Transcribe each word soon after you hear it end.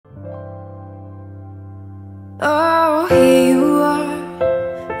Oh, here you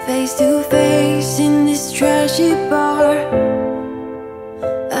are, face to face in this trashy bar.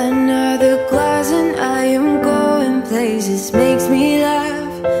 Another glass and I am going places. Makes me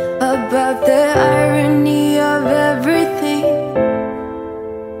laugh about the irony of everything.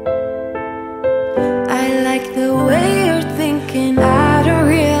 I like the way you're thinking. I don't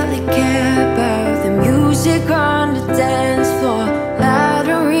really care about the music on the dance floor. I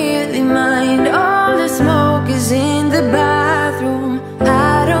don't really mind. All the smoke is in the bathroom.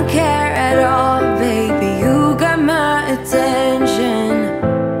 I don't care at all, baby. You got my attention.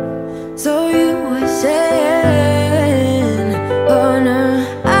 So you were saying, oh no,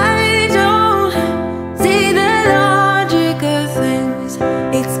 I don't see the logic of things.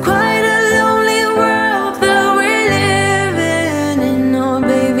 It's quite a lonely world that we're living in. Oh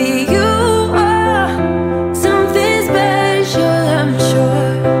baby, you are something special, I'm sure.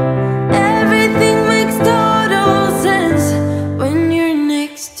 Everything makes total sense when you're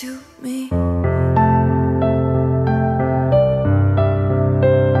next to me.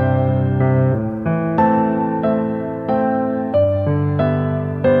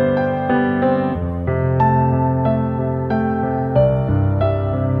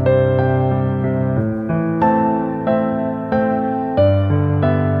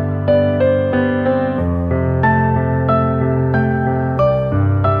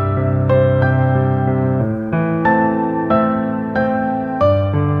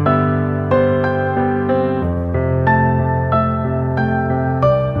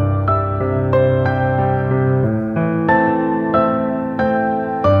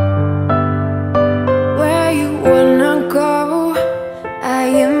 Where you wanna go? I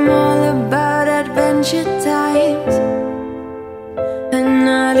am all about adventure times.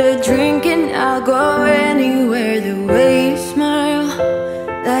 Another drink and I'll go anywhere. The way you smile,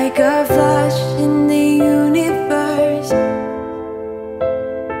 like a flash in the universe.